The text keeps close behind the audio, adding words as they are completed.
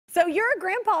So you're a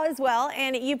grandpa as well,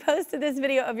 and you posted this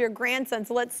video of your grandson,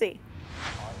 so let's see.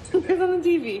 Who's on the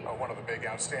TV? One of the big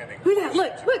outstanding. Who's that?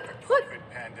 Look.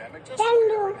 Pandemic. Just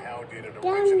where and how did it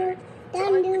originate?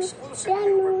 Tonight,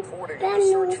 exclusively reporting on a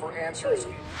search for answers.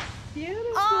 Beautiful.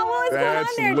 Oh, what was going on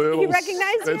there? Did he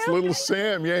recognize you? That's little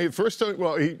Sam. Yeah, first time.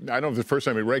 Well, I don't know if the first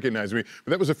time he recognized me,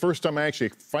 but that was the first time I actually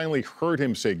finally heard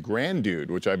him say "granddude,"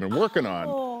 which I've been working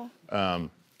on.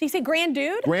 Did he say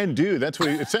 "granddude"? Granddude. That's what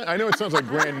I know. It sounds like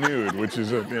grand nude, which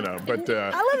is but. I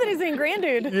love that he's saying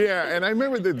 "granddude." Yeah, and I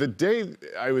remember the day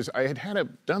I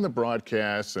had done the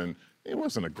broadcast, and it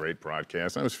wasn't a great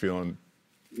broadcast. I was feeling,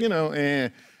 eh.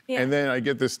 Yeah. And then I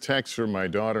get this text from my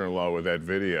daughter-in-law with that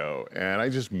video, and I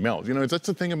just melt. That's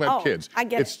the thing about kids. I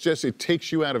get it's just, it takes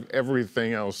you out of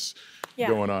everything else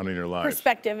going on in your life.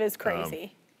 Perspective is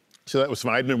crazy. So that was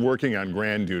fun. I'd been working on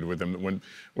Granddude with him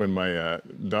when my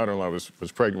daughter-in-law was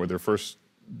pregnant with her first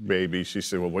baby. She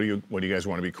said, "Well, what do you guys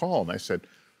want to be called?" And I said,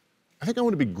 "I think I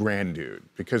want to be Granddude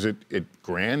because it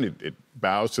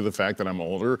bows to the fact that I'm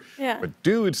older. Yeah. But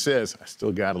dude says I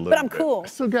still got a little. But I'm bit. cool. I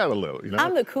still got a little.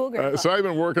 I'm the cool grandpa. So I've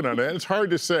been working on it. It's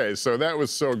hard to say. So that was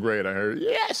so great. I heard,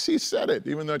 yes, he said it.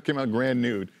 Even though it came out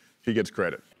Granddude, he gets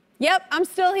credit. Yep, I'm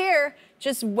still here,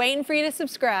 just waiting for you to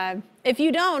subscribe. If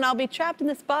you don't, I'll be trapped in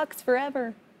this box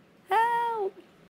forever.